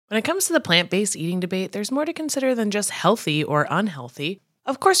When it comes to the plant-based eating debate, there's more to consider than just healthy or unhealthy.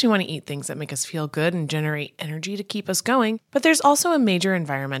 Of course, we want to eat things that make us feel good and generate energy to keep us going, but there's also a major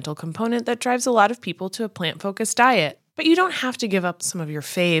environmental component that drives a lot of people to a plant-focused diet. But you don't have to give up some of your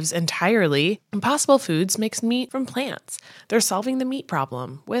faves entirely. Impossible Foods makes meat from plants. They're solving the meat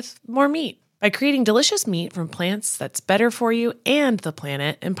problem with more meat. By creating delicious meat from plants that's better for you and the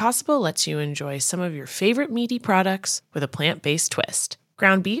planet, Impossible lets you enjoy some of your favorite meaty products with a plant-based twist.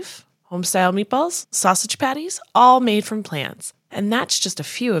 Ground beef, home-style meatballs, sausage patties, all made from plants. And that's just a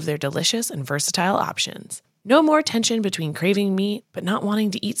few of their delicious and versatile options. No more tension between craving meat but not wanting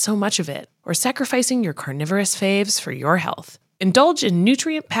to eat so much of it, or sacrificing your carnivorous faves for your health. Indulge in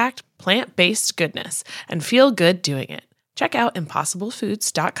nutrient-packed, plant-based goodness and feel good doing it. Check out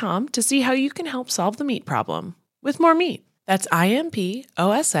ImpossibleFoods.com to see how you can help solve the meat problem with more meat. That's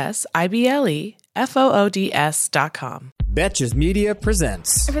ImpossibleFoods.com. Betches Media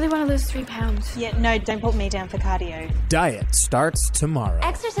presents. I really want to lose 3 pounds. Yeah, no, don't put me down for cardio. Diet starts tomorrow.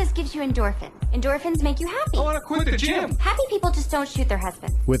 Exercise gives you endorphins. Endorphins make you happy. I want to quit the gym. Happy people just don't shoot their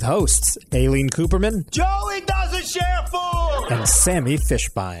husbands. With hosts Aileen Cooperman, Joey doesn't share food. and Sammy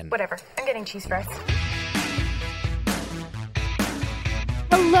Fishbein. Whatever. I'm getting cheese fries.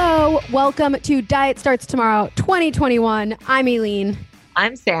 Hello, welcome to Diet Starts Tomorrow 2021. I'm Aileen.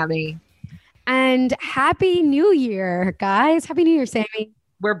 I'm Sammy. And Happy New Year, guys. Happy New Year, Sammy.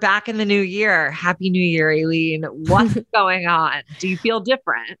 We're back in the new year. Happy New Year, Aileen. What's going on? Do you feel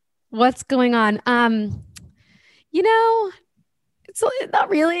different? What's going on? It's not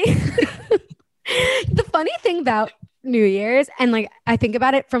really. The funny thing about New Year's, and like I think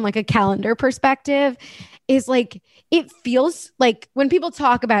about it from like a calendar perspective, is like it feels like when people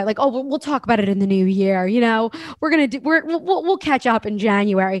talk about it, like, oh, we'll talk about it in the new year, we'll catch up in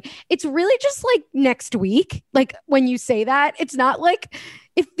January. It's really just like next week. Like when you say that, it's not like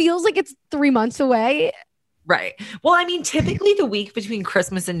it feels like it's 3 months away. Right. Well, I mean, typically the week between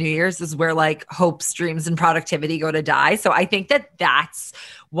Christmas and New Year's is where like hopes, dreams, and productivity go to die. So I think that that's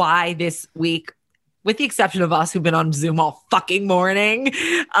why this week, with the exception of us who've been on Zoom all fucking morning,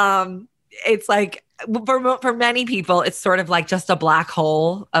 it's like, for many people, it's sort of like just a black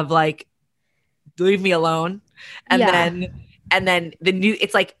hole of like, leave me alone. And then the new,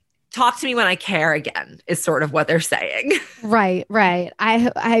 it's like, talk to me when I care again is sort of what they're saying. Right.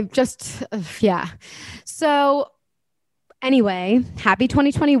 I just, yeah. So anyway, happy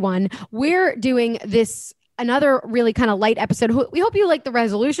 2021. We're doing another really kind of light episode. We hope you like the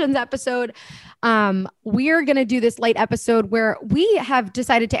resolutions episode. We're going to do this light episode where we have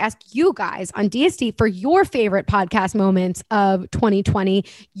decided to ask you guys on DST for your favorite podcast moments of 2020,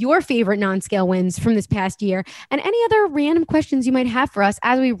 your favorite non-scale wins from this past year, and any other random questions you might have for us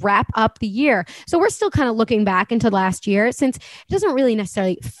as we wrap up the year. So we're still kind of looking back into last year since it doesn't really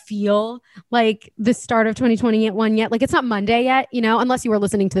necessarily feel like the start of 2021 yet. Like it's not Monday yet, unless you were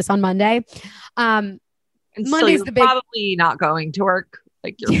listening to this on Monday. And Monday's so the big, probably not going to work.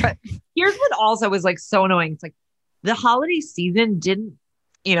 Like you're right. Here's what also was like so annoying. It's like the holiday season didn't,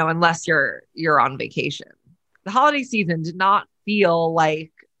 unless you're on vacation, the holiday season did not feel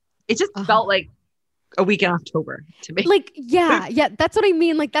like it just felt like a week in October to me. Like, yeah. That's what I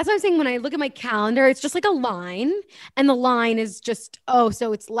mean. Like, that's what I'm saying. When I look at my calendar, it's just like a line, and the line is just,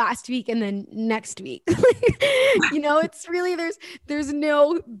 so it's last week and then next week. It's really, there's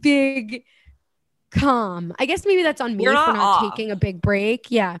no big calm. I guess maybe that's on me for not taking a big break.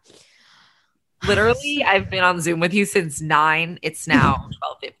 Yeah. Literally, I've been on Zoom with you since 9. It's now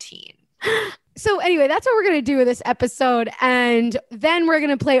 12:15. So anyway, that's what we're going to do with this episode. And then we're going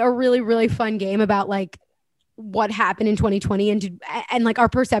to play a really, really fun game about like what happened in 2020 and like our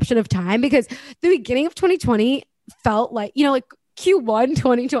perception of time, because the beginning of 2020 felt like, like Q1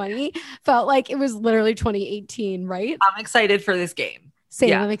 2020 felt like it was literally 2018, right? I'm excited for this game. Same,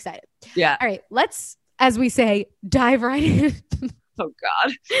 yeah. I'm excited. Yeah. All right, let's, as we say, dive right in. Oh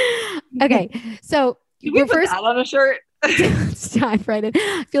God. Okay, so we're first that on a shirt. Let's dive right in.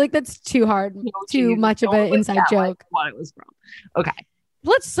 I feel like that's too hard, too much of an inside joke. What it was from. Okay.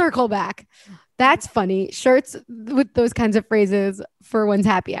 Let's circle back. That's funny. Shirts with those kinds of phrases for one's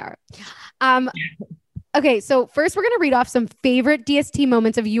happy hour. Okay, so first we're gonna read off some favorite DST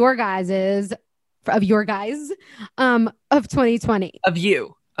moments of your guys, of 2020. Of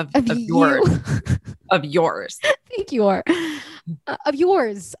you. Of yours. Of yours. Thank you. Of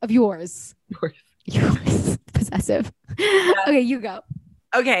yours. Yours. Possessive. Okay, you go.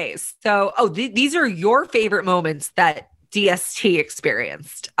 Okay, so these are your favorite moments that DST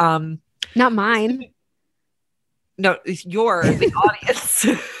experienced. Not mine. No, it's the audience.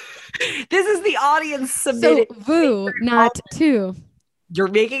 This is the audience submitted. So, Vu, not two. You're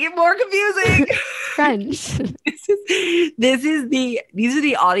making it more confusing. French. These are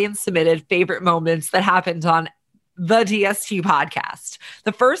the audience submitted favorite moments that happened on the DST podcast.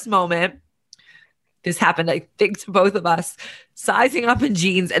 The first moment, this happened, I think, to both of us, sizing up in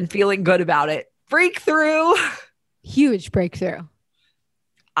jeans and feeling good about it. Breakthrough. Huge breakthrough.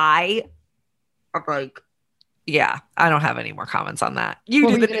 I'm like, yeah, I don't have any more comments on that. You What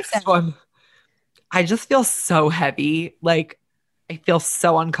do were the you gonna next say? one. I just feel so heavy. Like, I feel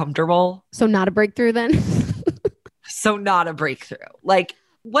so uncomfortable. So not a breakthrough then? So not a breakthrough. Like,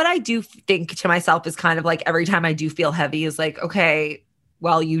 what I do think to myself is kind of like every time I do feel heavy is like, okay,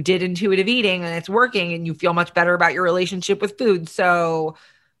 well, you did intuitive eating and it's working and you feel much better about your relationship with food. So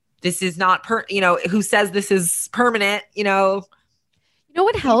this is not, who says this is permanent, You know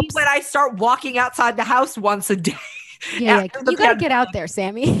what helps? when I start walking outside the house once a day. Yeah, after the you got to pandemic. get out there,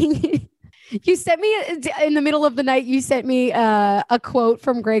 Sammy. You sent me in the middle of the night. You sent me a quote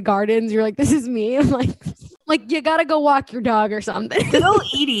from Grey Gardens. You're like, "This is me." I'm like you got to go walk your dog or something. Little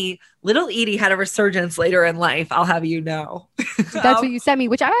Edie had a resurgence later in life. I'll have you know. That's what you sent me,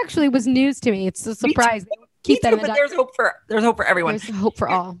 which actually was news to me. It's a surprise. Keep that in the but there's hope for everyone. There's hope for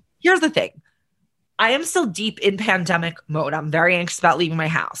all. Here's the thing. I am still deep in pandemic mode. I'm very anxious about leaving my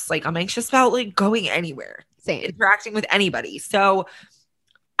house. Like, I'm anxious about like going anywhere, Same. interacting with anybody. So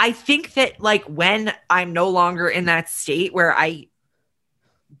I think that like when I'm no longer in that state where I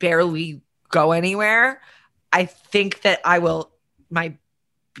barely go anywhere, I think that my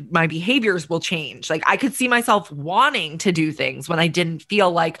behaviors will change. Like, I could see myself wanting to do things when I didn't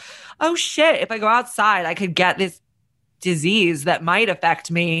feel like, oh shit, if I go outside, I could get this disease that might affect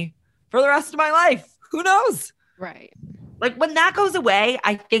me for the rest of my life. Who knows? Right. Like, when that goes away,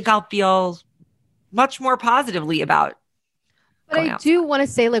 I think I'll feel much more positively about. But I do want to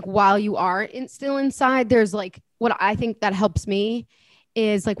say, like, while you are still inside, there's like what I think that helps me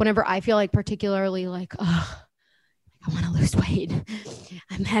is like whenever I feel like particularly like, oh, I want to lose weight,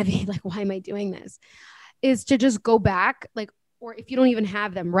 I'm heavy. Like, why am I doing this? Is to just go back, like, or if you don't even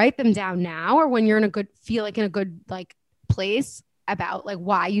have them, write them down now, or when you're in a good like place about like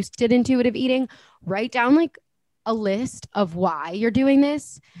why you did intuitive eating, write down like a list of why you're doing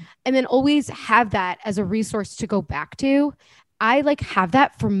this, and then always have that as a resource to go back to. I like have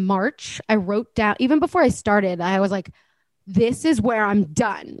that for March. I wrote down, even before I started, I was like, this is where I'm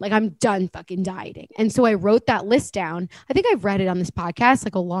done. Like, I'm done fucking dieting. And so I wrote that list down. I think I've read it on this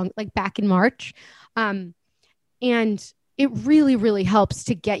podcast, like back in March. And it really, really helps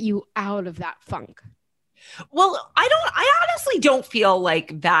to get you out of that funk. Well, I honestly don't feel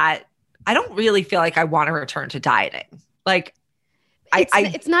like that. I don't really feel like I want to return to dieting. Like,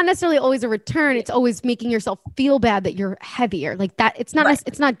 It's not necessarily always a return. It's always making yourself feel bad that you're heavier. Like that. It's not. Right.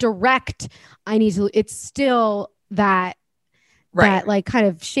 It's not direct. I need to. It's still that. Right. That like kind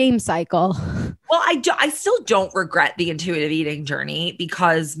of shame cycle. Well, I still don't regret the intuitive eating journey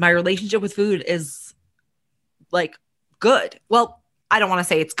because my relationship with food is like good. Well, I don't want to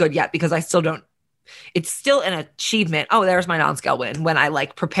say it's good yet because I still don't. It's still an achievement. Oh, there's my non-scale win when I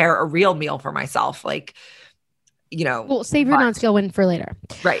like prepare a real meal for myself. Like, Well, save your non-scale win for later.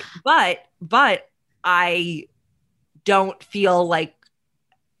 Right. But I don't feel like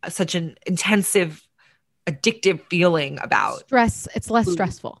such an intensive, addictive feeling about Stress. It's less food.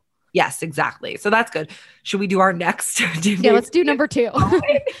 stressful. Yes, exactly. So that's good. Should we do our next? Yeah, let's do number 2.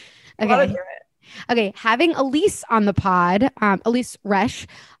 Okay. Okay. Having Elise on the pod, Elise Resch,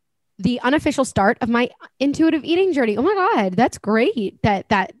 the unofficial start of my intuitive eating journey. Oh my God, that's great.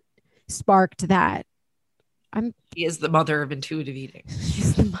 That sparked that. She is the mother of intuitive eating.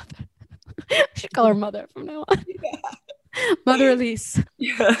 She's the mother. I should call her mother from now on. Yeah. Mother Elise.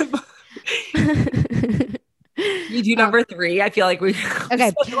 Yeah. You do number 3. I feel like we spent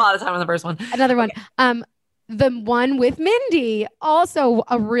a lot of time on the first one. Another one. The one with Mindy, also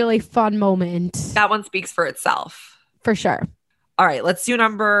a really fun moment. That one speaks for itself. For sure. All right, let's do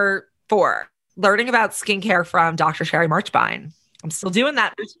number 4. Learning about skincare from Dr. Sherry Marchbein. I'm still doing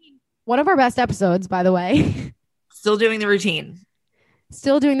that routine. One of our best episodes, by the way. Still doing the routine.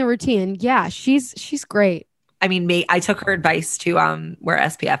 Still doing the routine. Yeah, she's great. I mean, I took her advice to wear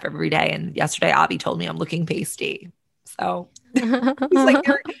SPF every day, and yesterday Avi told me I'm looking pasty. So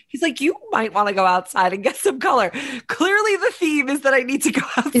he's like, you might want to go outside and get some color. Clearly, the theme is that I need to go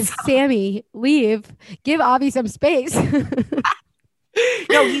outside. Is Sammy, leave, give Avi some space.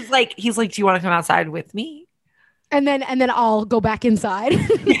 No, he's like, do you want to come outside with me? And then I'll go back inside.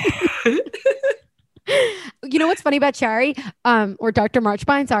 You know what's funny about Cherry, or Dr.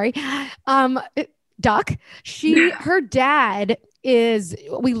 Marchbein? Sorry, Duck. Her dad is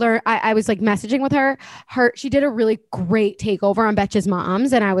we learned, I was like messaging with her. She did a really great takeover on Betches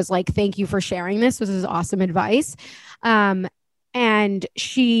Moms. And I was like, thank you for sharing this. This is awesome advice. And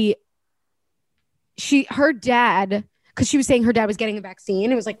her dad, because she was saying her dad was getting a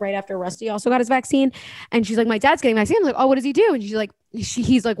vaccine. It was like right after Rusty also got his vaccine. And she's like, my dad's getting a vaccine. I'm like, oh, what does he do? And she's like,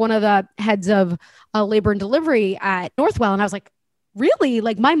 he's like one of the heads of labor and delivery at Northwell. And I was like, really?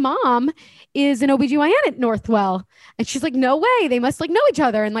 Like my mom is an OBGYN at Northwell. And she's like, no way. They must like know each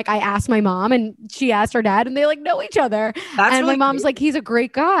other. And like, I asked my mom and she asked her dad and they like know each other. That's and really my mom's great. like, he's a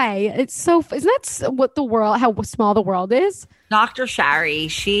great guy. It's so, isn't that what the world, how small the world is? Dr. Shari,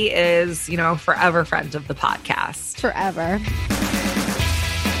 she is, forever friend of the podcast. Forever.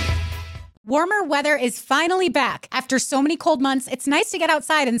 Warmer weather is finally back. After so many cold months, it's nice to get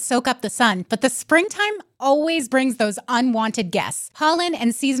outside and soak up the sun, but the springtime always brings those unwanted guests, pollen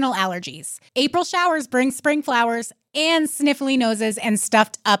and seasonal allergies. April showers bring spring flowers and sniffly noses and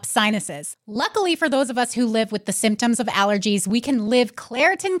stuffed up sinuses. Luckily for those of us who live with the symptoms of allergies, we can live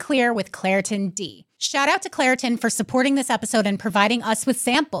Claritin Clear with Claritin D. Shout out to Claritin for supporting this episode and providing us with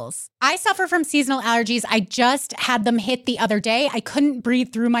samples. I suffer from seasonal allergies. I just had them hit the other day. I couldn't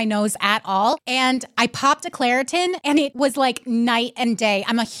breathe through my nose at all. And I popped a Claritin and it was like night and day.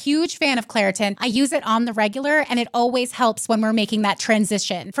 I'm a huge fan of Claritin. I use it on the regular and it always helps when we're making that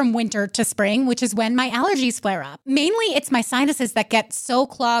transition from winter to spring, which is when my allergies flare up. Mainly it's my sinuses that get so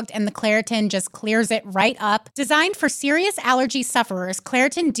clogged and the Claritin just clears it right up. Designed for serious allergy sufferers,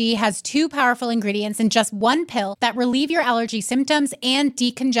 Claritin D has 2 powerful ingredients in just 1 pill that relieve your allergy symptoms and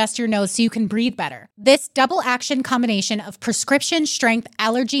decongest your nose so you can breathe better. This double action combination of prescription strength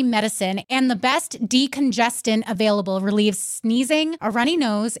allergy medicine and the best decongestant available relieves sneezing, a runny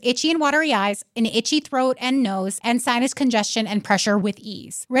nose, itchy and watery eyes, an itchy throat and nose, and sinus congestion and pressure with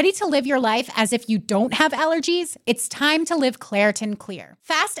ease. Ready to live your life as if you don't have allergies? It's time to live Claritin Clear.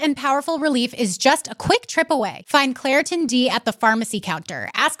 Fast and powerful relief is just a quick trip away. Find Claritin D at the pharmacy counter.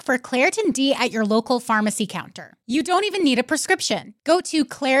 Ask for Claritin D at your local pharmacy counter. You don't even need a prescription. Go to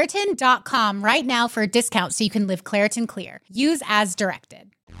Claritin.com right now for a discount so you can live Claritin Clear. Use as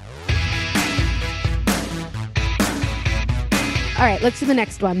directed. All right, let's do the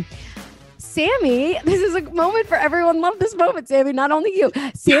next one. Sammy, this is a moment for everyone. Love this moment, Sammy, not only you.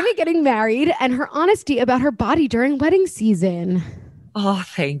 Sammy getting married and her honesty about her body during wedding season. Oh,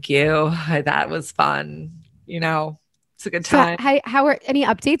 thank you. That was fun. It's a good time. So, how are any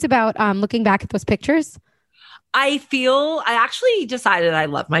updates about looking back at those pictures? I actually decided I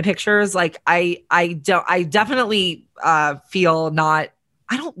love my pictures. Like I definitely feel I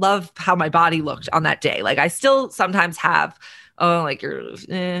don't love how my body looked on that day. Like I still sometimes have,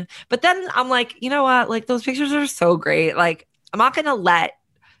 but then I'm like, you know what? Like those pictures are so great. Like I'm not going to let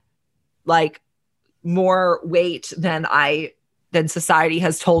like more weight than society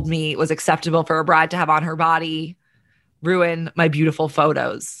has told me was acceptable for a bride to have on her body ruin my beautiful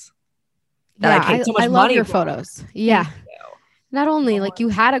photos. I paid so much love money your for. photos. Yeah. Not only like you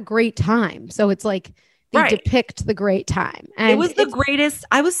had a great time. So it's like they depict the great time. And it was the greatest.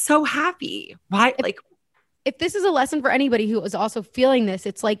 I was so happy. Right? If this is a lesson for anybody who is also feeling this,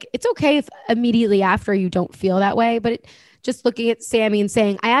 it's like, it's okay if immediately after you don't feel that way, but just looking at Sammy and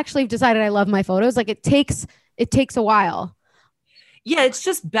saying, I actually have decided I love my photos. Like it takes a while. Yeah. It's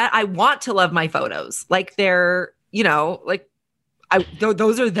just I want to love my photos. Like they're,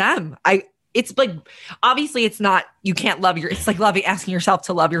 those are them. It's like, obviously it's not, you can't it's like asking yourself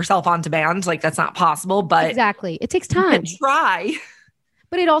to love yourself on demand. Like that's not possible, but exactly. It takes time. Try.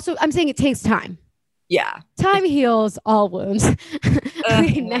 But I'm saying it takes time. Yeah. Time heals all wounds.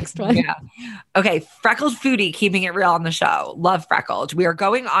 Okay, next one. Yeah. Okay. Freckled Foodie, keeping it real on the show. Love Freckled. We are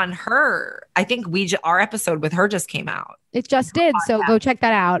going on her. I think our episode with her just came out. It just did. So go check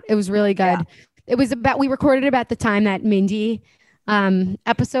that out. It was really good. Yeah. It was we recorded about the time that Mindy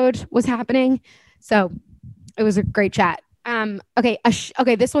episode was happening. So it was a great chat. Okay.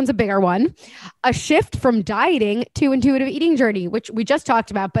 This one's a bigger one. A shift from dieting to intuitive eating journey, which we just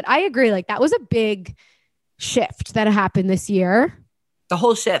talked about, but I agree. Like that was a big shift that happened this year. The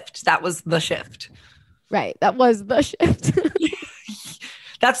whole shift. That was the shift. Right. That was the shift.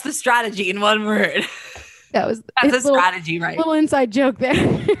 That's the strategy in one word. That's a strategy, right? Little inside joke there.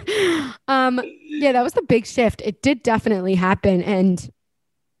 Yeah, that was the big shift. It did definitely happen. And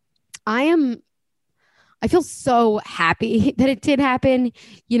I feel so happy that it did happen.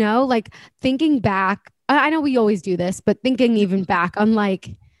 Like thinking back, I know we always do this, but thinking even back on like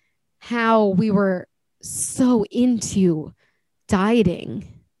how we were so into dieting,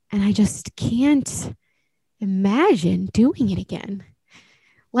 and I just can't imagine doing it again.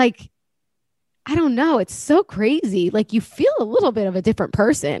 Like, I don't know. It's so crazy. Like you feel a little bit of a different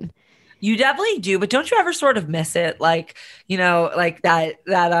person. You definitely do, but don't you ever sort of miss it? Like, like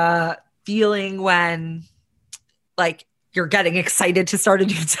that feeling when like you're getting excited to start a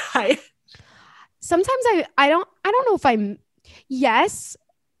new diet. Sometimes I don't know if I'm yes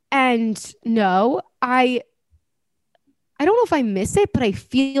and no. I don't know if I miss it, but I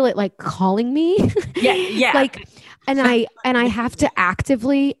feel it like calling me. Yeah. Like, and I have to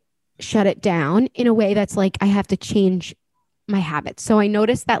actively shut it down in a way that's like, I have to change my habits. So I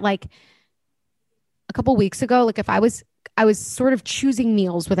noticed that like a couple weeks ago, like if I was sort of choosing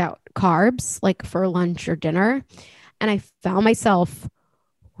meals without carbs, like for lunch or dinner. And I found myself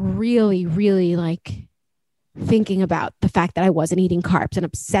really, really like thinking about the fact that I wasn't eating carbs and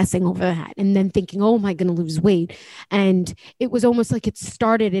obsessing over that. And then thinking, oh, am I going to lose weight? And it was almost like it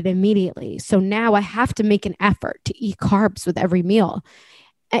started it immediately. So now I have to make an effort to eat carbs with every meal.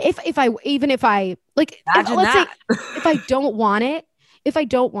 If I like, let's say if I don't want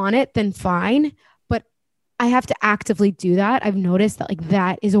it, then fine. But I have to actively do that. I've noticed that like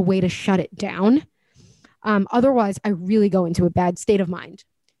that is a way to shut it down. Otherwise I really go into a bad state of mind.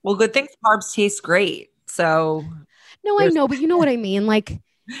 Well, good thing carbs taste great. So no, I know, but you know what I mean? Like,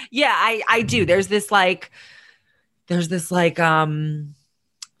 yeah, I do. There's this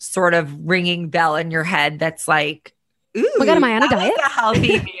sort of ringing bell in your head. That's like, ooh, oh my God, am I on a diet? A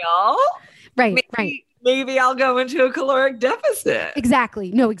healthy meal. Right. Maybe I'll go into a caloric deficit.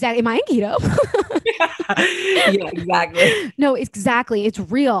 Exactly. No, exactly. Am I in keto? Yeah, exactly. No, exactly. It's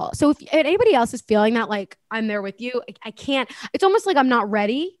real. So if anybody else is feeling that, like I'm there with you, I can't, it's almost like I'm not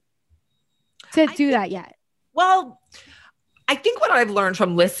ready to do that yet. Well, I think what I've learned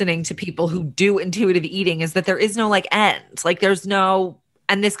from listening to people who do intuitive eating is that there is no like end. Like there's no,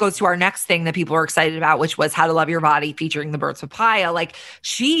 and this goes to our next thing that people are excited about, which was How to Love Your Body featuring the Birds Papaya. Like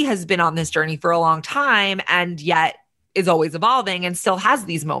she has been on this journey for a long time and yet is always evolving and still has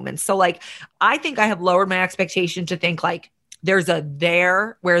these moments. So like, I think I have lowered my expectation to think like there's a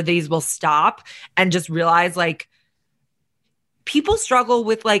there where these will stop and just realize like people struggle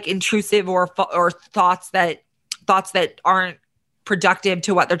with like intrusive or thoughts that aren't productive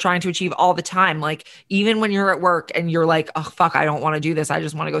to what they're trying to achieve all the time. Like even when you're at work and you're like, oh, fuck, I don't want to do this. I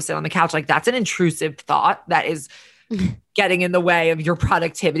just want to go sit on the couch. Like that's an intrusive thought that is getting in the way of your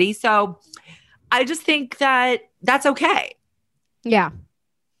productivity. So I just think that that's okay. Yeah.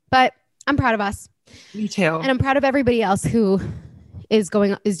 But I'm proud of us. Me too. And I'm proud of everybody else who is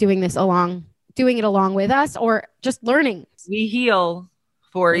doing it along with us or just learning. We heal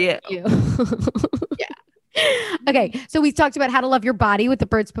for you. Yeah. Okay. So we talked about How to Love Your Body with the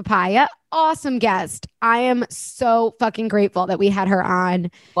Birds Papaya. Awesome guest. I am so fucking grateful that we had her on.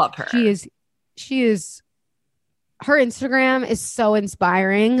 Love her. She is, her Instagram is so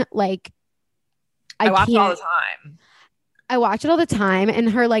inspiring. Like I watch it all the time. I watch it all the time.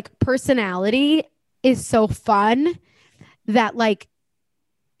 And her like personality is so fun that like,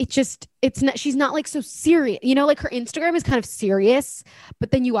 she's not like so serious, you know, like her Instagram is kind of serious,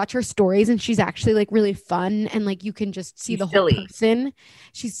 but then you watch her stories and she's actually like really fun. And like, you can just see the whole person.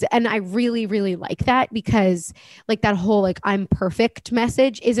 And I really, really like that because like that whole, like, I'm perfect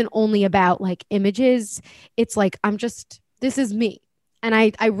message isn't only about like images. It's like, this is me. And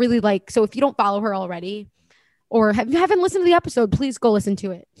I really like, so if you don't follow her already or haven't listened to the episode, please go listen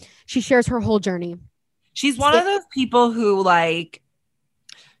to it. She shares her whole journey. She's one of those people who like,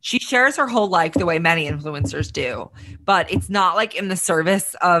 she shares her whole life the way many influencers do, but it's not like in the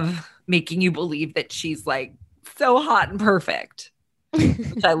service of making you believe that she's like so hot and perfect,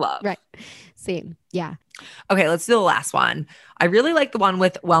 which I love. Right. Same. Yeah. Okay, let's do the last one. I really like the one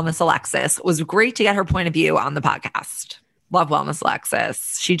with Wellness Alexis. It was great to get her point of view on the podcast. Love Wellness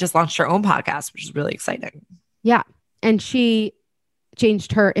Alexis. She just launched her own podcast, which is really exciting. Yeah. And she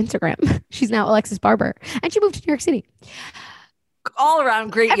changed her Instagram. She's now Alexis Barber and she moved to New York City. All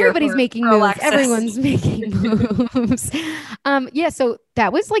around great year. Everybody's making moves. Alexis. Everyone's making moves. Yeah. So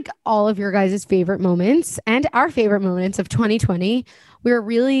that was like all of your guys' favorite moments and our favorite moments of 2020. We're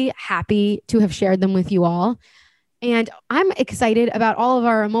really happy to have shared them with you all. And I'm excited about all of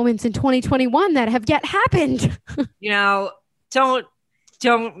our moments in 2021 that have yet happened. You know, don't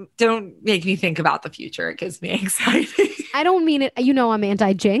make me think about the future. It gives me anxiety. I don't mean it. You know, I'm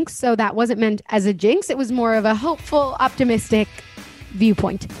anti-jinx. So that wasn't meant as a jinx. It was more of a hopeful, optimistic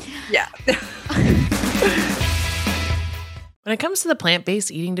viewpoint. Yeah. When it comes to the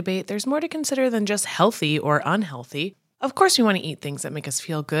plant-based eating debate, there's more to consider than just healthy or unhealthy. Of course, we want to eat things that make us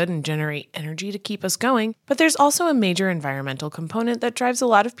feel good and generate energy to keep us going, but there's also a major environmental component that drives a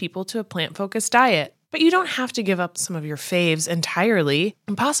lot of people to a plant-focused diet. But you don't have to give up some of your faves entirely.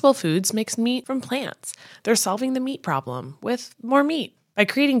 Impossible Foods makes meat from plants. They're solving the meat problem with more meat. By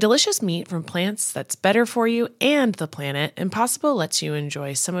creating delicious meat from plants that's better for you and the planet, Impossible lets you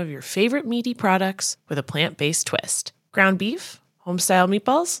enjoy some of your favorite meaty products with a plant-based twist. Ground beef, home-style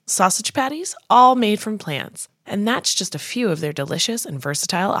meatballs, sausage patties, all made from plants. And that's just a few of their delicious and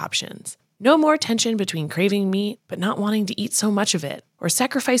versatile options. No more tension between craving meat but not wanting to eat so much of it, or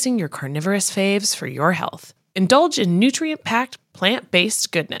sacrificing your carnivorous faves for your health. Indulge in nutrient-packed,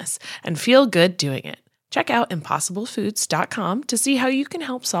 plant-based goodness and feel good doing it. Check out ImpossibleFoods.com to see how you can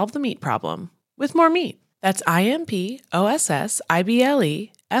help solve the meat problem with more meat. That's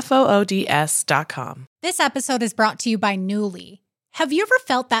ImpossibleFoods.com. This episode is brought to you by Nuuly. Have you ever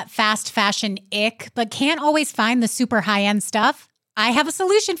felt that fast fashion ick, but can't always find the super high-end stuff? I have a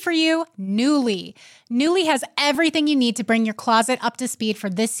solution for you, Nuuly. Nuuly has everything you need to bring your closet up to speed for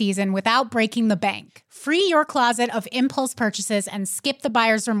this season without breaking the bank. Free your closet of impulse purchases and skip the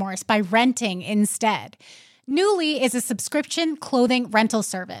buyer's remorse by renting instead. Nuuly is a subscription clothing rental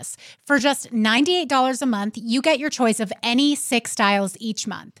service. For just $98 a month, you get your choice of any 6 styles each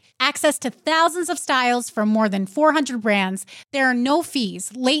month. Access to thousands of styles from more than 400 brands. There are no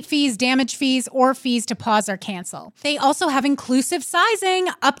fees, late fees, damage fees, or fees to pause or cancel. They also have inclusive sizing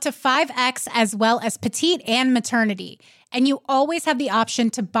up to 5X as well as petite and maternity. And you always have the option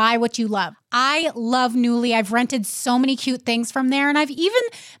to buy what you love. I love Nuuly. I've rented so many cute things from there, and I've even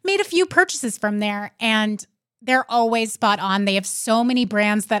made a few purchases from there, and they're always spot on. They have so many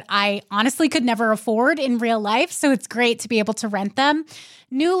brands that I honestly could never afford in real life, so it's great to be able to rent them.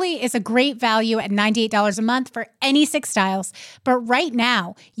 Nuuly is a great value at $98 a month for any 6 styles, but right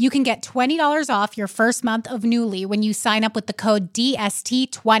now, you can get $20 off your first month of Nuuly when you sign up with the code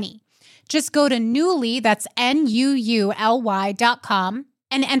DST20. Just go to Nuuly, that's NUULY.com,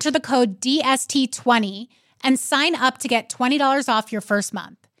 and enter the code DST20 and sign up to get $20 off your first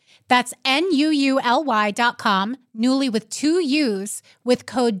month. That's NUULY.com, Nuuly with 2 U's, with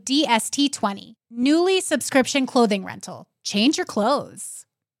code DST20. Nuuly subscription clothing rental. Change your clothes.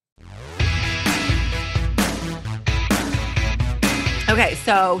 Okay,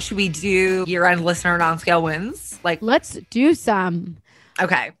 so should we do year-end listener non-scale wins? Let's do some.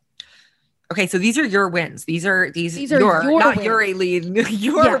 Okay, so these are your wins. These are your not wins. your Aileen,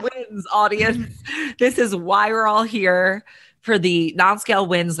 your wins, audience. This is why we're all here, for the non-scale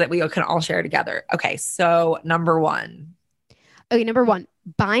wins that we can all share together. Okay, so number one,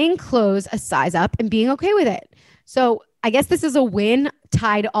 buying clothes a size up and being okay with it. So I guess this is a win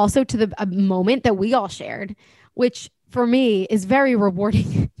tied also to a moment that we all shared, which for me is very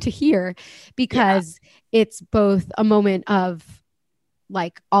rewarding to hear, because it's both a moment of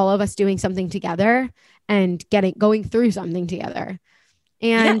like all of us doing something together and going through something together.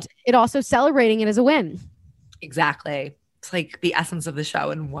 And it also celebrating it as a win. Exactly. It's like the essence of the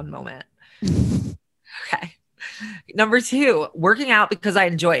show in one moment. Okay. Number 2, working out because I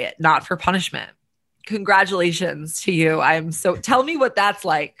enjoy it, not for punishment. Congratulations to you. Tell me what that's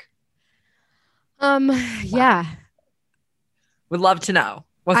like. Yeah. Would love to know.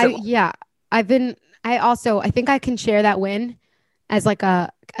 What's it like? Yeah. I think I can share that win as like a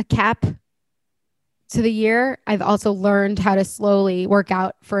cap to the year. I've also learned how to slowly work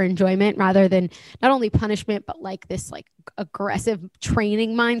out for enjoyment rather than not only punishment, but like this like aggressive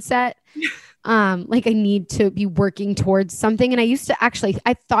training mindset. Like I need to be working towards something. And I used to I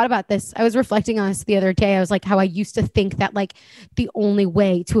thought about this. I was reflecting on this the other day. I was like, how I used to think that like the only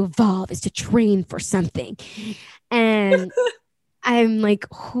way to evolve is to train for something. And I'm like,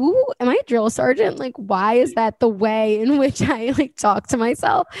 who am I, a drill sergeant? Like, why is that the way in which I like talk to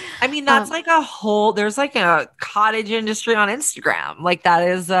myself? I mean, that's there's like a cottage industry on Instagram. Like that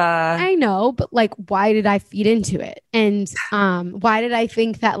is, I know, but like, why did I feed into it? And, why did I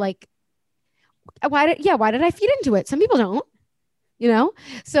think that like, why did I feed into it? Some people don't,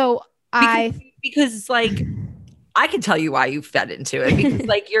 so because like, I can tell you why you fed into it, because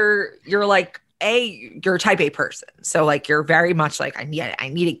like, you're like, you're a type A person. So like, you're very much like, I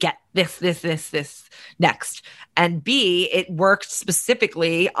need to get this next. And B, it worked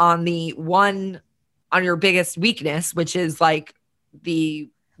specifically on your biggest weakness, which is like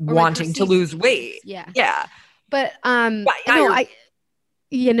the wanting to lose weight. Yeah. Yeah. But, I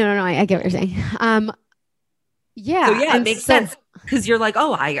get what you're saying. Yeah. So yeah, it makes sense. Cause you're like,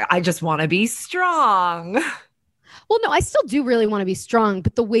 oh, I just want to be strong. Well, no, I still do really want to be strong,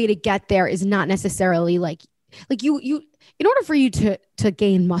 but the way to get there is not necessarily like you in order for you to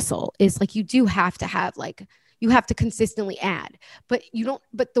gain muscle is like, you do have to have like, you have to consistently add, but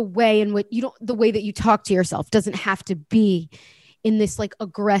the way that you talk to yourself doesn't have to be in this like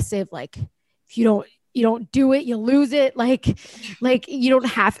aggressive, like, if you don't you don't do it, you lose it. Like you don't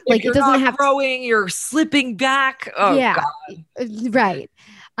have, like, it doesn't have growing, you're slipping back. Oh yeah, God. Right.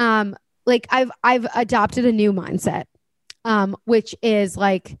 Like I've adopted a new mindset, which is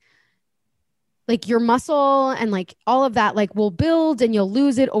like your muscle and like all of that, like, will build and you'll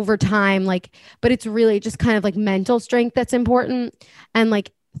lose it over time. Like, but it's really just kind of like mental strength that's important. And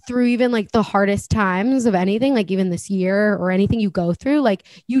like through even like the hardest times of anything, like even this year or anything you go through, like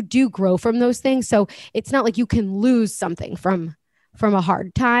you do grow from those things. So it's not like you can lose something from a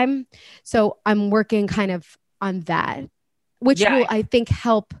hard time. So I'm working kind of on that, which will, I think,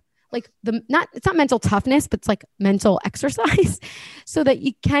 help. Like it's not mental toughness, but it's like mental exercise so that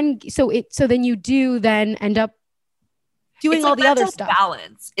you can, so then you do then end up doing all the other stuff.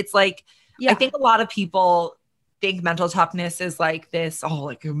 Balance. It's like, I think a lot of people think mental toughness is like this,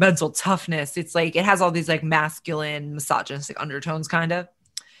 like your mental toughness. It's like, it has all these like masculine, misogynistic undertones kind of.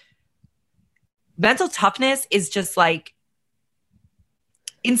 Mental toughness is just like,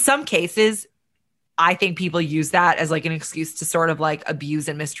 in some cases, I think people use that as like an excuse to sort of like abuse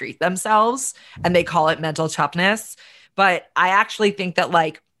and mistreat themselves, and they call it mental toughness. But I actually think that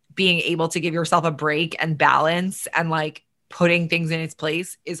like being able to give yourself a break and balance and like putting things in its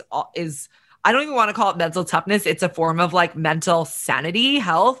place is I don't even want to call it mental toughness. It's a form of like mental sanity,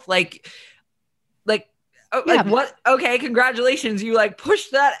 health, like what? Okay, congratulations. You like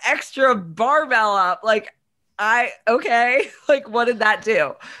pushed that extra barbell up. Like like what did that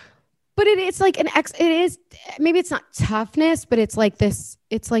do? But it's like it is, maybe it's not toughness, but it's like this,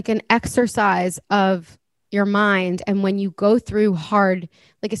 it's like an exercise of your mind. And when you go through hard,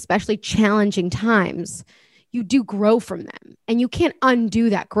 like especially challenging times, you do grow from them, and you can't undo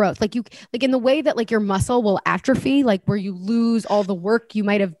that growth. Like in the way that like your muscle will atrophy, like where you lose all the work you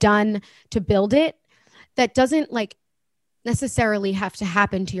might have done to build it, that doesn't like necessarily have to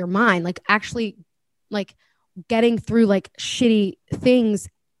happen to your mind. Like actually like getting through like shitty things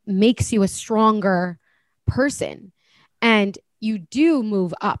makes you a stronger person, and you do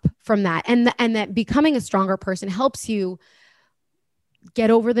move up from that, and that becoming a stronger person helps you get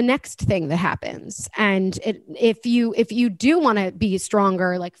over the next thing that happens. And if you do want to be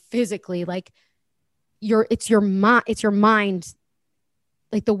stronger, like physically, like it's your mind,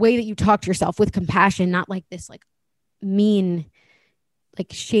 like the way that you talk to yourself with compassion, not like this like mean,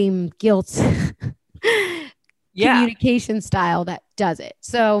 like shame, guilt communication style that does it.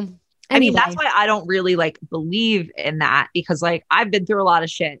 So anyway. I mean, that's why I don't really like believe in that, because like I've been through a lot of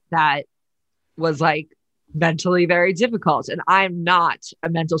shit that was like mentally very difficult, and I'm not a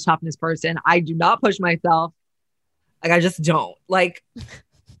mental toughness person. I do not push myself. Like I just don't. Like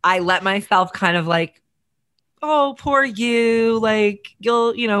I let myself kind of like, oh, poor you, like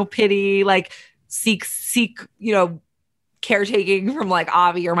you'll, pity, like seek, caretaking from like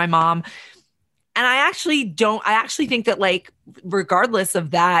Avi or my mom. And I actually think that like, regardless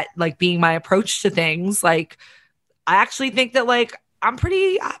of that, like being my approach to things, like, I actually think that like, I'm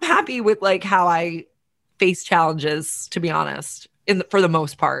happy with like how I face challenges, to be honest, for the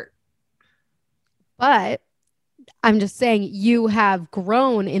most part. But I'm just saying you have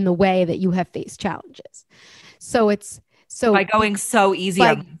grown in the way that you have faced challenges. So by going so easy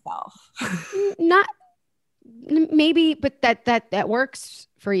on myself. Not maybe, but that works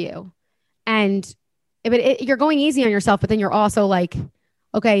for you. But you're going easy on yourself, but then you're also like,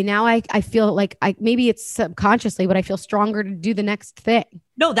 okay, now I feel like maybe it's subconsciously, but I feel stronger to do the next thing.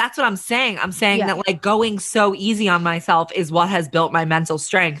 No, that's what I'm saying. I'm saying that like going so easy on myself is what has built my mental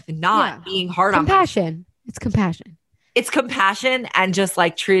strength, not being hard on myself. It's compassion. It's compassion and just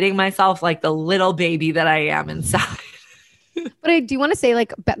like treating myself like the little baby that I am inside. But I do want to say,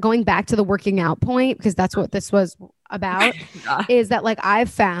 like, going back to the working out point, because that's what this was about, is that like I've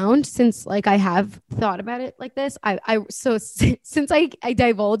found, since like I have thought about it like this, since I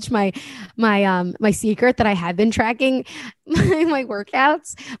divulged my secret that I have been tracking my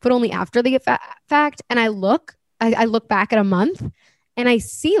workouts, but only after the fact, and I look back at a month and I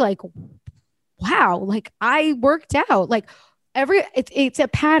see like, wow, like I worked out, like it's a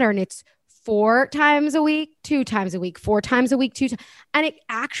pattern. It's 4 times a week, 2 times a week, 4 times a week, 2 times. And it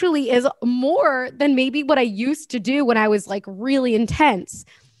actually is more than maybe what I used to do when I was like really intense.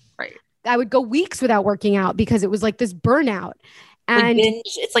 Right. I would go weeks without working out because it was like this burnout. And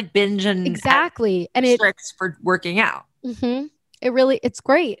it's like binge and exactly. And tricks for working out. Mm-hmm. It's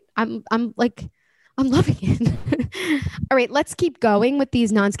great. I'm loving it. All right, let's keep going with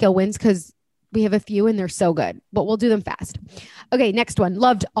these non-scale wins, because we have a few and they're so good, but we'll do them fast. Okay, next one.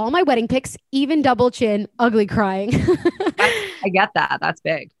 Loved all my wedding pics, even double chin, ugly crying. I get that. That's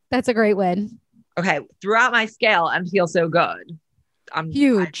big. That's a great win. Okay, throughout my scale and feel so good.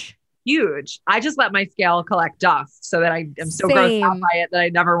 Huge. huge. I just let my scale collect dust so that I am so grossed out by it that I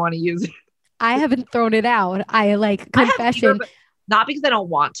never want to use it. I haven't thrown it out. I like confession. Not because I don't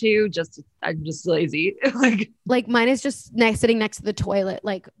want to, I'm just lazy. like mine is just sitting next to the toilet,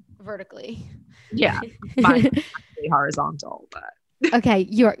 like vertically. Yeah. Mine's actually horizontal, but okay,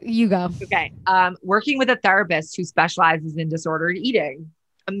 you go. Okay. Working with a therapist who specializes in disordered eating.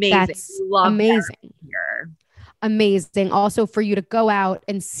 Amazing. That's Love amazing. Here. Amazing. Also, for you to go out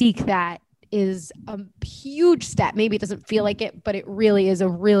and seek that is a huge step. Maybe it doesn't feel like it, but it really is a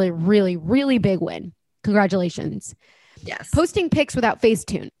really, really, really big win. Congratulations. Yes. Posting pics without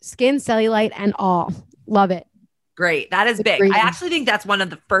Facetune, skin, cellulite, and all. Love it. Great. That is big. Great. I actually think that's one of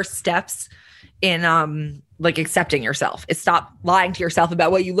the first steps in like accepting yourself is stop lying to yourself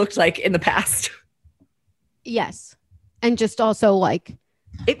about what you looked like in the past. Yes. And just also like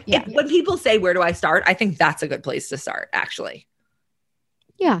when people say, where do I start? I think that's a good place to start, actually.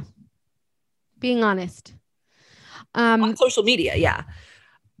 Yeah. Being honest. On social media. Yeah.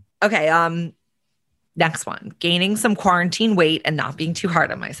 Okay. Next one, gaining some quarantine weight and not being too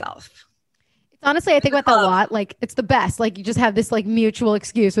hard on myself. Honestly, I think about that a lot. Like, it's the best. Like, you just have this like mutual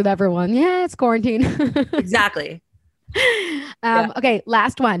excuse with everyone. Yeah, it's quarantine. Exactly. Okay,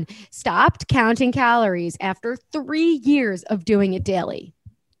 last one. Stopped counting calories after 3 years of doing it daily.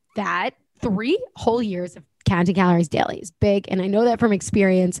 That 3 whole years of counting calories daily is big. And I know that from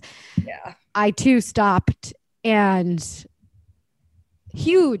experience. Yeah. I too stopped, and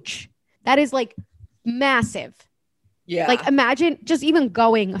huge. That is like massive. Yeah. Like, imagine just even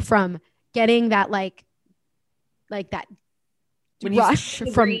going from getting that like that when rush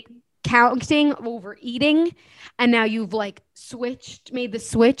from counting, overeating, and now you've like made the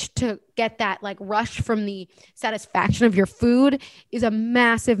switch to get that like rush from the satisfaction of your food is a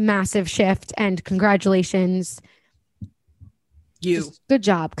massive, massive shift. And congratulations. Good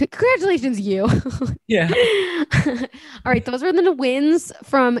job. Congratulations, you. Yeah. All right. Those were the wins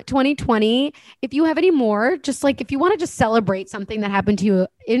from 2020. If you have any more, just like if you want to just celebrate something that happened to you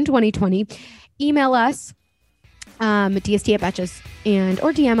in 2020, email us DST@Betches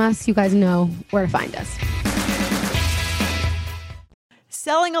or DM us. You guys know where to find us.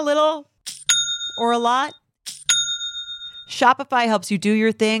 Selling a little or a lot? Shopify helps you do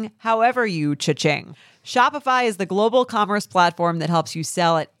your thing however you cha-ching. Shopify is the global commerce platform that helps you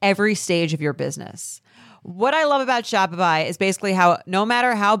sell at every stage of your business. What I love about Shopify is basically how no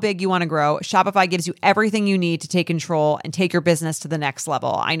matter how big you want to grow, Shopify gives you everything you need to take control and take your business to the next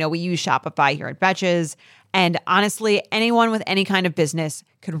level. I know we use Shopify here at Betches, and honestly, anyone with any kind of business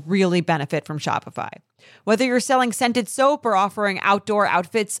could really benefit from Shopify. Whether you're selling scented soap or offering outdoor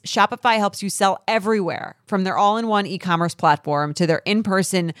outfits, Shopify helps you sell everywhere, from their all-in-one e-commerce platform to their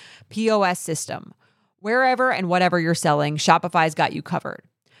in-person POS system. Wherever and whatever you're selling, Shopify's got you covered.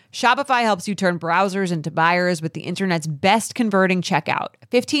 Shopify helps you turn browsers into buyers with the internet's best converting checkout,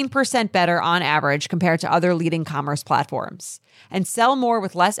 15% better on average compared to other leading commerce platforms. And sell more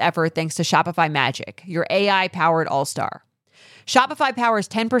with less effort thanks to Shopify Magic, your AI-powered all-star. Shopify powers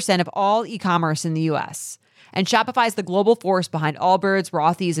 10% of all e-commerce in the U.S., and Shopify is the global force behind Allbirds,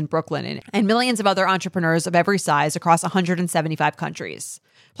 Rothy's, and Brooklinen, and millions of other entrepreneurs of every size across 175 countries.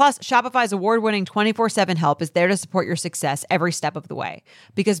 Plus, Shopify's award-winning 24/7 help is there to support your success every step of the way,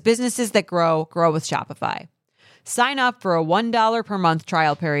 because businesses that grow, grow with Shopify. Sign up for a $1 per month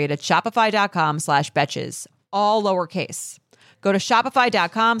trial period at shopify.com/betches, all lowercase. Go to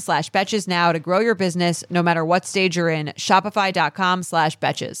shopify.com/betches now to grow your business no matter what stage you're in.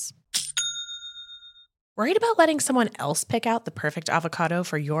 Shopify.com/betches. Worried about letting someone else pick out the perfect avocado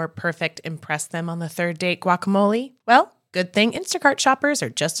for your perfect impress them on the third date guacamole? Well, good thing Instacart shoppers are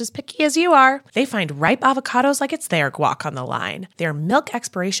just as picky as you are. They find ripe avocados like it's their guac on the line. They're milk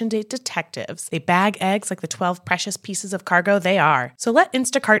expiration date detectives. They bag eggs like the 12 precious pieces of cargo they are. So let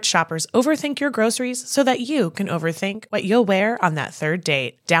Instacart shoppers overthink your groceries so that you can overthink what you'll wear on that third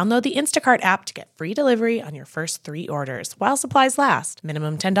date. Download the Instacart app to get free delivery on your first 3 orders while supplies last.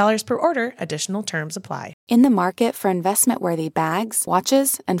 Minimum $10 per order. Additional terms apply. In the market for investment-worthy bags,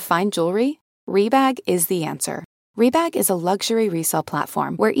 watches, and fine jewelry, Rebag is the answer. Rebag is a luxury resale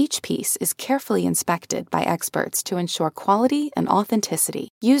platform where each piece is carefully inspected by experts to ensure quality and authenticity.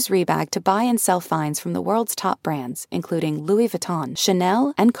 Use Rebag to buy and sell finds from the world's top brands, including Louis Vuitton,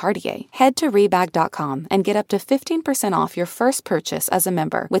 Chanel, and Cartier. Head to Rebag.com and get up to 15% off your first purchase as a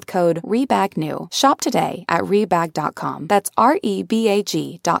member with code REBAGNEW. Shop today at Rebag.com. That's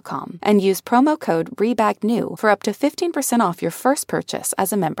REBAG.com. And use promo code REBAGNEW for up to 15% off your first purchase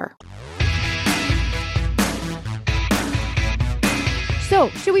as a member. So,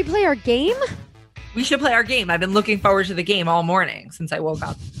 should we play our game? We should play our game. I've been looking forward to the game all morning since I woke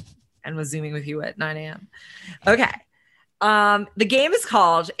up. and was Zooming with you at 9 a.m. Okay. The game is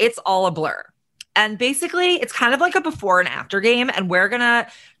called It's All a Blur. And basically, it's kind of like a before and after game. And we're going to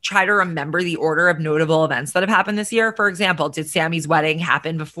try to remember the order of notable events that have happened this year. For example, did Sammy's wedding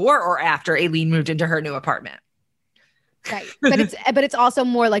happen before or after Aileen moved into her new apartment? Right. But it's also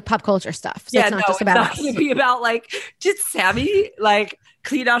more like pop culture stuff. So it's not just about us. It's going to be about like, did Sammy like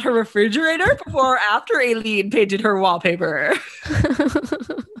clean out her refrigerator before or after Aileen painted her wallpaper?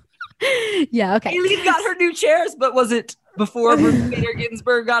 Yeah, okay. Aileen got her new chairs, but was it before Ruth Bader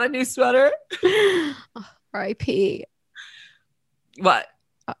Ginsburg got a new sweater? R.I.P. What?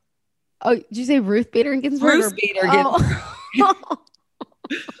 Oh, did you say Ruth Bader Ginsburg? Ruth Bader Ginsburg.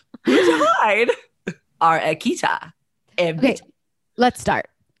 Who died? Our Akita. Okay, let's start.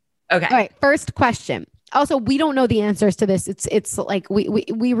 Okay. All right, first question. Also, we don't know the answers to this. It's like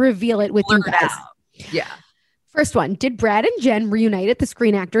we reveal it with you guys. Yeah. First one, did Brad and Jen reunite at the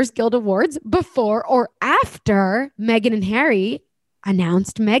Screen Actors Guild Awards before or after Meghan and Harry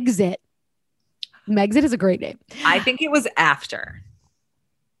announced Megxit? Megxit is a great name. I think it was after.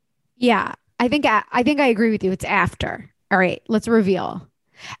 Yeah, I think I agree with you. It's after. All right, let's reveal.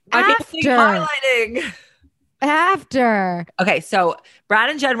 Highlighting. After. Okay, so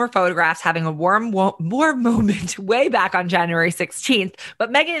Brad and Jen were photographed having a warm moment way back on January 16th,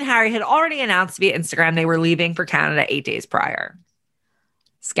 but Meghan and Harry had already announced via Instagram they were leaving for Canada 8 days prior.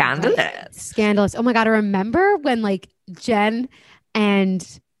 Scandalous. Right? Scandalous. Oh my God, I remember when like Jen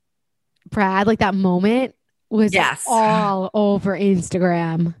and Brad, like that moment was all over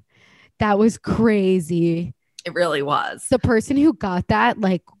Instagram. That was crazy. It really was. The person who got that,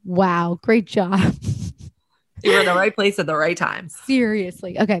 like, wow, great job. You were in the right place at the right time.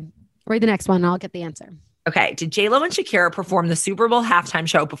 Seriously. Okay. Read the next one and I'll get the answer. Okay. Did J-Lo and Shakira perform the Super Bowl halftime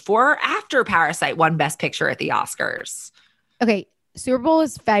show before or after Parasite won Best Picture at the Oscars? Okay. Super Bowl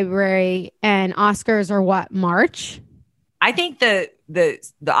is February and Oscars are what? March? I think the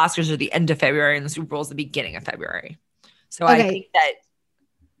Oscars are the end of February and the Super Bowl is the beginning of February. So okay. I think that.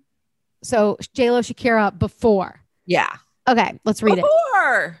 So J-Lo, Shakira before. Yeah. Okay, let's read it.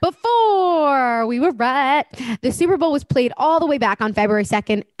 Before we were right. The Super Bowl was played all the way back on February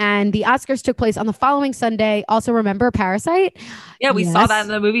 2nd, and the Oscars took place on the following Sunday. Also, remember Parasite? Yeah, we saw that in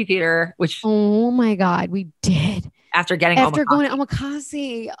the movie theater. Which oh my God, we did. After going to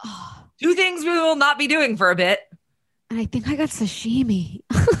Omakase. Oh. 2 things we will not be doing for a bit. And I think I got sashimi.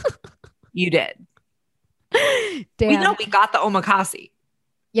 You did. Damn. We know we got the omakase.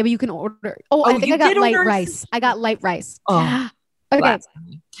 Yeah, but you can order. Oh, I think I got light rice. I got light rice. Oh, okay.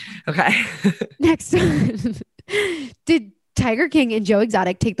 Okay. Next. Did Tiger King and Joe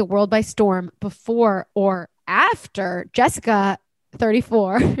Exotic take the world by storm before or after Jessica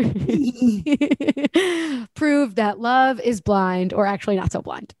 34 proved that love is blind, or actually not so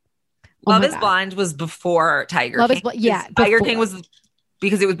blind? Love is Blind was before Tiger King. Tiger King was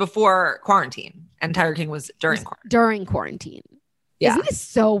because it was before quarantine, and Tiger King was during quarantine. During quarantine. Yeah. Isn't this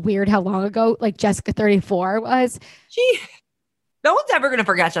so weird how long ago like Jessica 34 was? No one's ever going to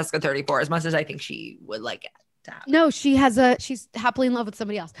forget Jessica 34 as much as I think she would like it to happen. No, she's happily in love with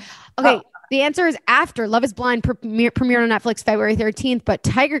somebody else. Okay. Oh. The answer is after. Love is Blind premiered on Netflix February 13th, but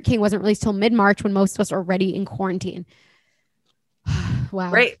Tiger King wasn't released till mid-March when most of us were already in quarantine. Wow.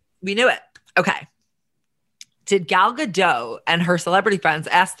 Great. We knew it. Okay. Did Gal Gadot and her celebrity friends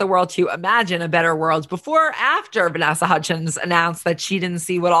ask the world to imagine a better world before or after Vanessa Hudgens announced that she didn't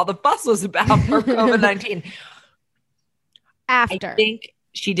see what all the fuss was about for COVID-19? After. I think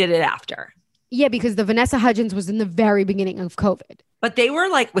she did it after. Yeah, because the Vanessa Hudgens was in the very beginning of COVID. But they were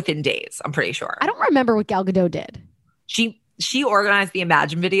like within days, I'm pretty sure. I don't remember what Gal Gadot did. She organized the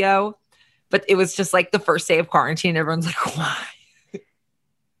Imagine video, but it was just like the first day of quarantine. Everyone's like, why?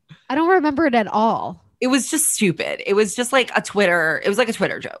 I don't remember it at all. It was just stupid. It was just like a Twitter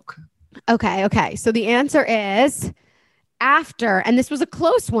joke. Okay. So the answer is after, and this was a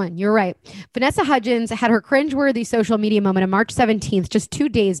close one. You're right. Vanessa Hudgens had her cringeworthy social media moment on March 17th, just 2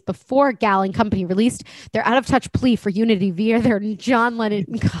 days before Gal and company released their out of touch plea for unity via their John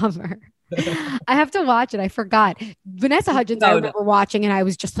Lennon cover. I have to watch it. I forgot. Vanessa Hudgens, I remember watching and I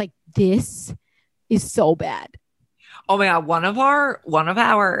was just like, this is so bad. Oh my God. One of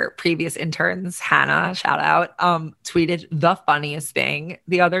our previous interns, Hannah, shout out, tweeted the funniest thing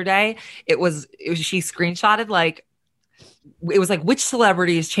the other day. She screenshotted it was like, which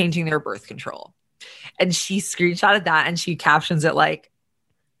celebrity is changing their birth control? And she screenshotted that and she captions it like,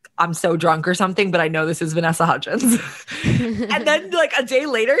 I'm so drunk or something, but I know this is Vanessa Hudgens. And then like a day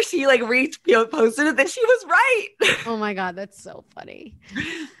later, she like posted it that she was right. Oh my God. That's so funny.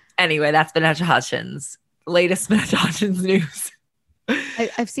 Anyway, that's Vanessa Hudgens. Latest Vanessa Hudgens news.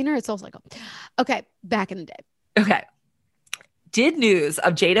 I've seen her at SoulCycle. Okay, back in the day. Okay. Did news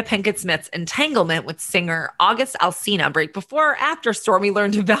of Jada Pinkett Smith's entanglement with singer August Alsina break before or after Stormi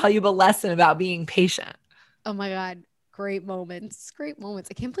learned a valuable lesson about being patient? Oh my God. Great moments. Great moments.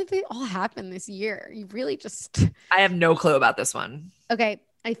 I can't believe they all happened this year. You really just. I have no clue about this one. Okay.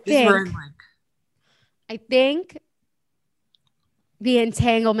 I think the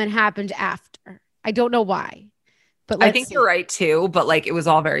entanglement happened after. I don't know why. But I think you're right too, but like it was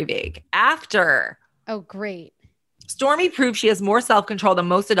all very vague. After. Oh, great. Stormi proved she has more self-control than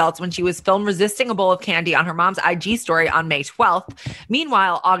most adults when she was filmed resisting a bowl of candy on her mom's IG story on May 12th.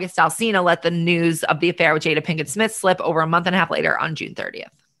 Meanwhile, August Alsina let the news of the affair with Jada Pinkett Smith slip over a month and a half later on June 30th.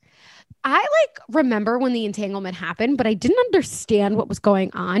 I remember when the entanglement happened, but I didn't understand what was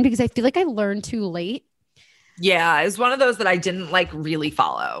going on because I feel like I learned too late. Yeah, it was one of those that I didn't really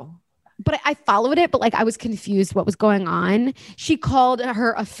follow. But I followed it, but I was confused what was going on. She called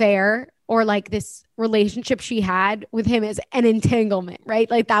her affair or this relationship she had with him as an entanglement, right?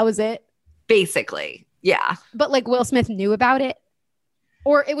 That was it. Basically, yeah. But Will Smith knew about it?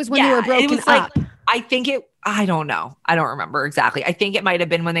 Or it was when they were broken up? I don't know. I don't remember exactly. I think it might have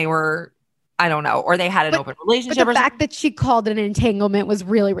been when they were, I don't know, or they had an open relationship. But the fact that she called it an entanglement was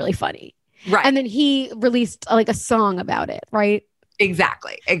really, really funny. Right. And then he released a song about it, right?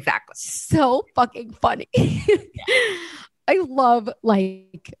 Exactly. So fucking funny. I love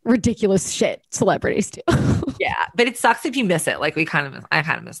ridiculous shit celebrities do. Yeah, but it sucks if you miss it. I kind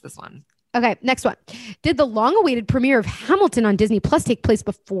of miss this one. Okay, next one. Did the long-awaited premiere of Hamilton on Disney Plus take place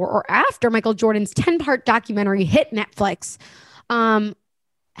before or after Michael Jordan's 10-part documentary hit Netflix? I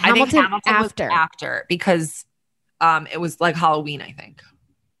think Hamilton after. Was after because it was Halloween, I think.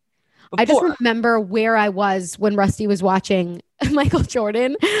 Before. I just remember where I was when Rusty was watching Michael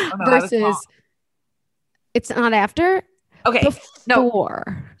Jordan versus it's not after. Okay. Before. No.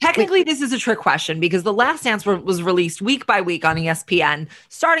 Technically, this is a trick question because The Last Dance was released week by week on ESPN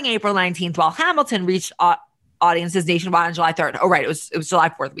starting April 19th, while Hamilton reached audiences nationwide on July 3rd. Oh, right. It was July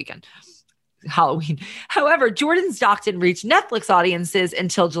 4th weekend. Halloween. However, Jordan's doc didn't reach Netflix audiences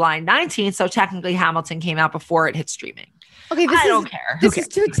until July 19th, so technically Hamilton came out before it hit streaming. Okay, I don't care. This is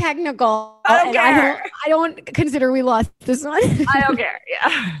too technical. I don't care. I don't consider we lost this one. I don't care.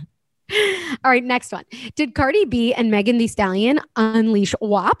 Yeah. All right, next one. Did Cardi B and Megan Thee Stallion unleash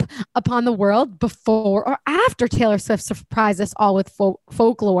WAP upon the world before or after Taylor Swift surprised us all with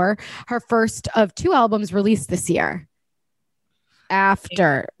Folklore, her first of 2 albums released this year?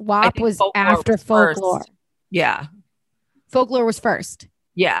 After. WAP was after Folklore. First. Yeah. Folklore was first.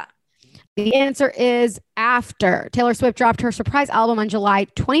 Yeah. The answer is after. Taylor Swift dropped her surprise album on July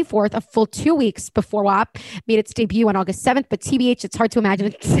 24th, a full 2 weeks before WAP made its debut on August 7th. But TBH, it's hard to imagine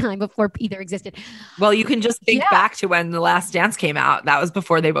a time before either existed. Well, you can just think back to when The Last Dance came out. That was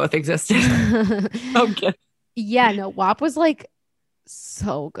before they both existed. Okay. Yeah, no, WAP was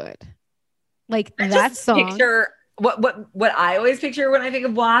so good. That song. Picture what I always picture when I think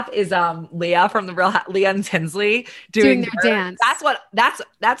of WAP is Leah from the Real Leah and Tinsley doing their dance.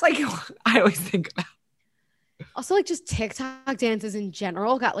 That's I always think about. Also, just TikTok dances in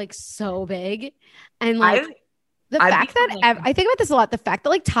general got so big, and I think about this a lot. The fact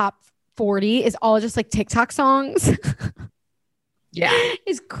that top 40 is all just TikTok songs, yeah,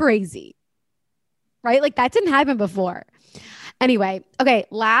 is crazy, right? That didn't happen before. Anyway, okay,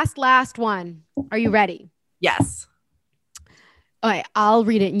 last one. Are you ready? Yes. Okay, I'll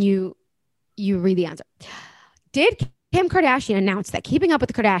read it and you read the answer. Did Kim Kardashian announce that Keeping Up with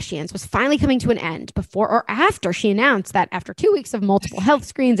the Kardashians was finally coming to an end before or after she announced that after 2 weeks of multiple health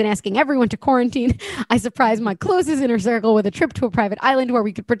screens and asking everyone to quarantine, I surprised my closest inner circle with a trip to a private island where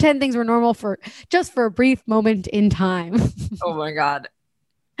we could pretend things were normal for a brief moment in time? Oh my God.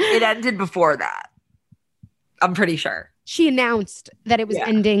 It ended before that. I'm pretty sure. She announced that it was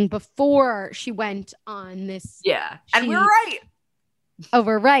ending before she went on this. Yeah. And we're right. Oh,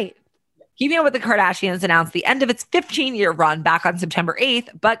 we're right. Keeping Up with the Kardashians announced the end of its 15-year run back on September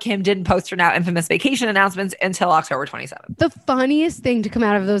 8th, but Kim didn't post her now infamous vacation announcements until October 27th. The funniest thing to come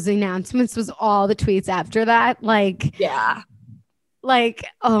out of those announcements was all the tweets after that.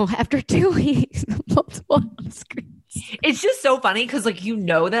 After 2 weeks, multiple screens. It's just so funny because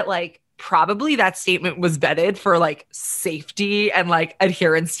that probably that statement was vetted for safety and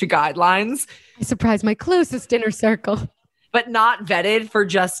adherence to guidelines. I surprised my closest inner circle. But not vetted for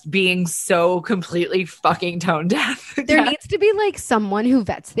just being so completely fuking tone deaf. There needs to be someone who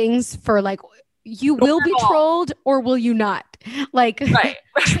vets things for you will be trolled or will you not? Right.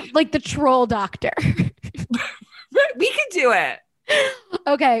 The troll doctor. We can do it.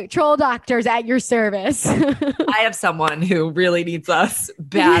 Okay, troll doctors at your service. I have someone who really needs us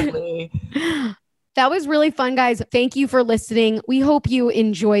badly. That was really fun, guys. Thank you for listening. We hope you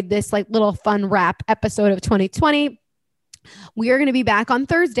enjoyed this like little fun wrap episode of 2020. We are going to be back on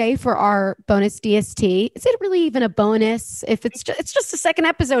Thursday for our bonus DST. Is it really even a bonus? If it's just a second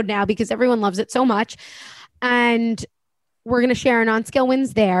episode now because everyone loves it so much. And we're going to share our non-scale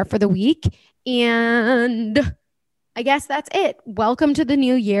wins there for the week. And I guess that's it. Welcome to the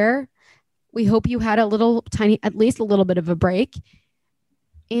new year. We hope you had at least a little bit of a break.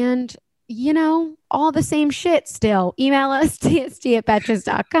 And all the same shit still. Email us,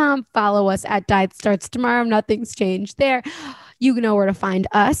 dst@betches.com. Follow us at Diet Starts Tomorrow. Nothing's changed there. You know where to find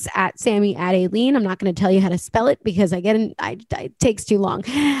us at Sammy at Aileen. I'm not going to tell you how to spell it because it takes too long.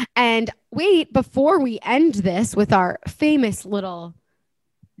 And wait, before we end this with our famous little,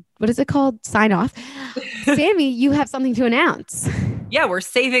 what is it called? Sign off. Sammy, you have something to announce. Yeah, we're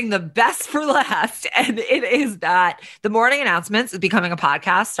saving the best for last. And it is that the Morning Announcements is becoming a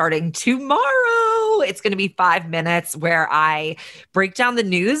podcast starting tomorrow. It's going to be 5 minutes where I break down the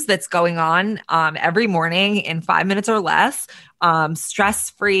news that's going on every morning in 5 minutes or less.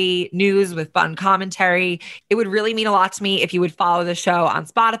 Stress-free news with fun commentary. It would really mean a lot to me if you would follow the show on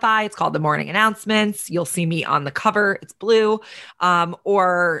Spotify. It's called The Morning Announcements. You'll see me on the cover. It's blue.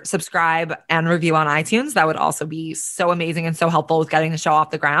 Or subscribe and review on iTunes. That would also be so amazing and so helpful with getting the show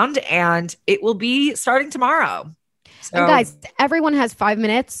off the ground. And it will be starting tomorrow. So, and guys, everyone has 5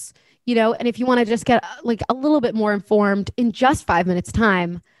 minutes, and if you want to just get like a little bit more informed in just 5 minutes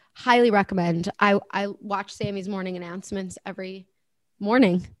time, highly recommend. I watch Sammy's Morning Announcements every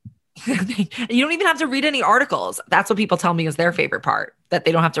morning. You don't even have to read any articles. That's what people tell me is their favorite part, that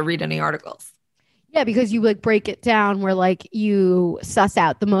they don't have to read any articles. Yeah, because you like break it down where like you suss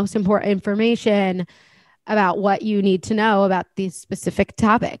out the most important information about what you need to know about these specific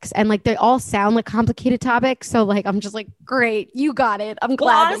topics. And like they all sound like complicated topics. So like I'm just like, great, you got it. I'm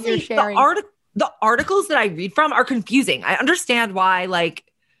glad that you're sharing. The articles that I read from are confusing. I understand why like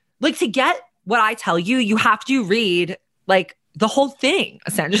to get what I tell you, you have to read like the whole thing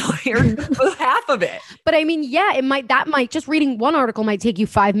essentially, or half of it. But I mean, yeah, that might just reading one article might take you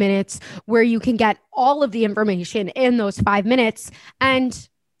 5 minutes where you can get all of the information in those 5 minutes. And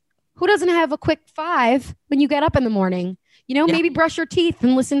who doesn't have a quick 5 when you get up in the morning? Maybe brush your teeth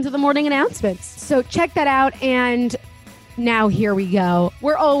and listen to the Morning Announcements. So check that out. And now here we go.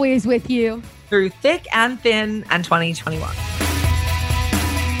 We're always with you through thick and thin and 2021.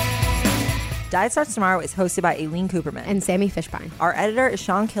 Diet Starts Tomorrow is hosted by Aileen Cooperman and Sammy Fishbein. Our editor is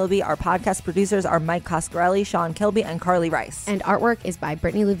Sean Kilby. Our podcast producers are Mike Coscarelli, Sean Kilby, and Carly Rice. And artwork is by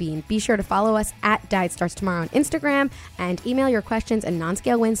Brittany Levine. Be sure to follow us at Diet Starts Tomorrow on Instagram and email your questions and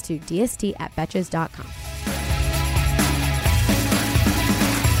non-scale wins to dst@betches.com.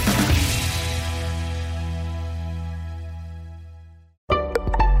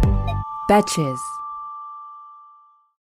 Betches.